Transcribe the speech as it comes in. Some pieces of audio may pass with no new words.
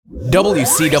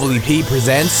WCWP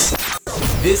presents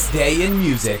This Day in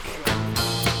Music.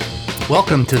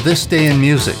 Welcome to This Day in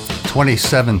Music,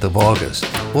 27th of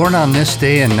August. Born on this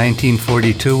day in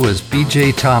 1942 was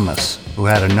B.J. Thomas, who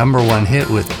had a number one hit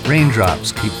with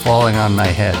Raindrops Keep Falling on My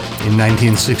Head. In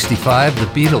 1965, the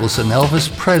Beatles and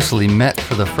Elvis Presley met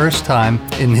for the first time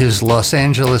in his Los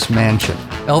Angeles mansion.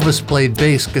 Elvis played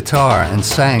bass guitar and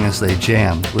sang as they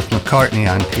jammed, with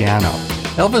McCartney on piano.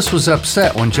 Elvis was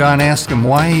upset when John asked him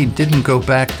why he didn't go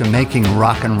back to making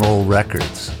rock and roll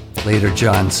records. Later,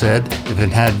 John said, if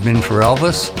it had been for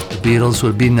Elvis, the Beatles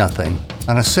would be nothing.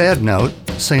 On a sad note,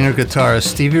 singer-guitarist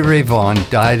Stevie Ray Vaughan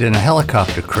died in a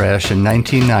helicopter crash in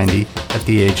 1990 at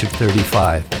the age of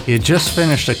 35. He had just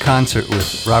finished a concert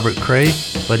with Robert Cray,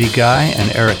 Buddy Guy,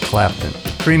 and Eric Clapton.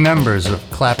 3 members of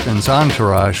Clapton's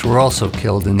entourage were also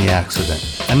killed in the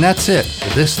accident. And that's it for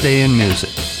This Day in Music.